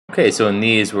Okay, so in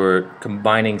these we're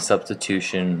combining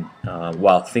substitution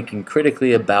while thinking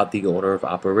critically about the order of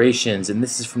operations, and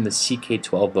this is from the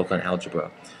CK12 book on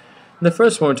algebra. In the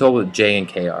first one we're told what J and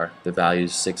K are, the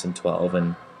values 6 and 12,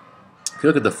 and if you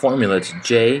look at the formula it's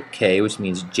JK, which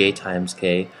means J times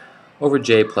K, over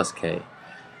J plus K.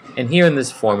 And here in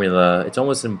this formula it's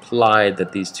almost implied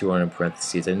that these two are in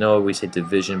parentheses. I know we say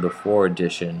division before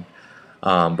addition,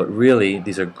 but really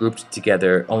these are grouped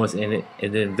together almost in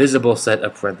an invisible set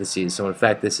of parentheses. So in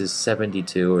fact this is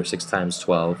 72, or 6 times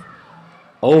 12,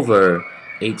 over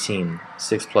 18,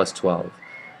 6 plus 12.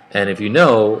 And if you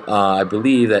know, I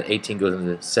believe that 18 goes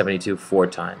into 72 4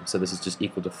 times, so this is just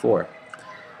equal to 4.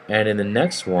 And in the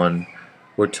next one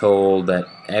we're told that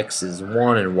x is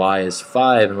 1 and y is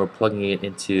 5, and we're plugging it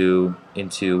into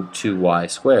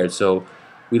 2y squared. So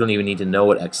we don't even need to know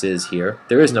what x is here.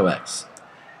 There is no x.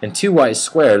 And 2y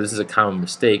squared, this is a common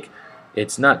mistake,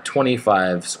 it's not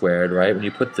 25 squared, right? When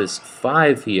you put this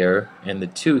 5 here and the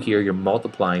 2 here, you're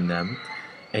multiplying them,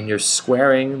 and you're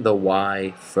squaring the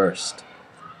y first.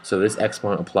 So this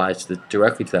exponent applies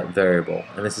directly to that variable.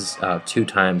 And this is 2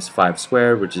 times 5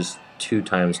 squared, which is 2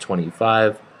 times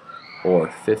 25, or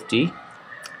 50.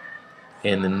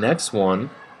 In the next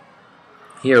one,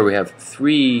 here we have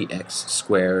 3x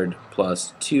squared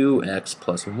plus 2x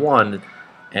plus 1,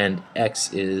 and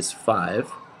x is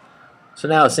 5. So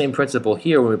now the same principle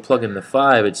here, when we plug in the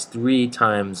 5, it's 3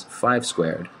 times 5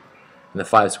 squared. And the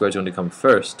 5 squared is going to come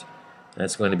first. And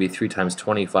that's going to be 3 times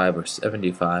 25, or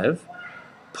 75,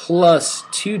 plus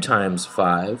 2 times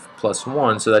 5 plus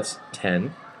 1, so that's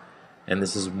 10. And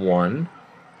this is 1.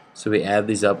 So we add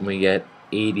these up and we get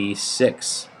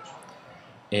 86.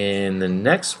 In the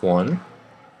next one,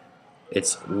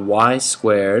 it's y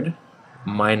squared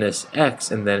minus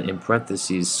x, and then in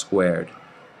parentheses squared.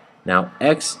 Now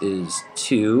x is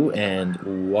 2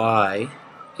 and y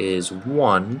is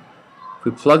 1. If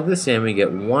we plug this in, we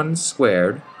get 1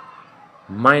 squared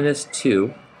minus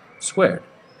 2 squared.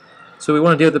 So we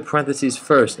want to deal with the parentheses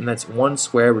first, and that's 1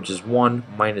 squared, which is 1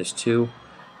 minus 2,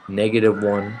 negative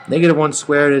 1. Negative 1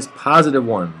 squared is positive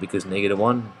 1, because negative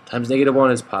 1 times negative 1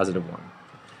 is positive 1.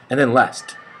 And then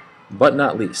last, but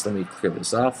not least, let me clear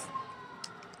this off.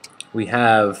 We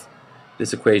have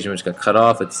this equation which got cut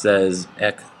off. It says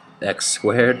x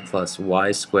squared plus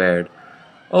y squared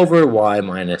over y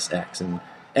minus x. And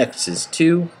x is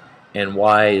 2 and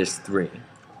y is 3.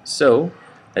 So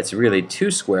that's really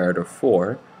 2 squared, or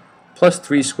 4, plus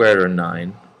 3 squared, or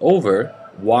 9, over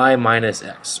y minus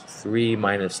x, 3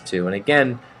 minus 2. And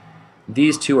again,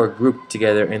 these two are grouped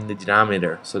together in the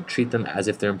denominator, so treat them as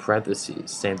if they're in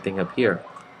parentheses. Same thing up here.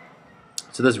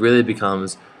 So this really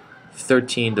becomes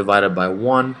 13 divided by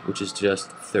 1, which is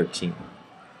just 13.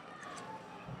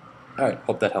 Alright,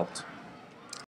 hope that helped.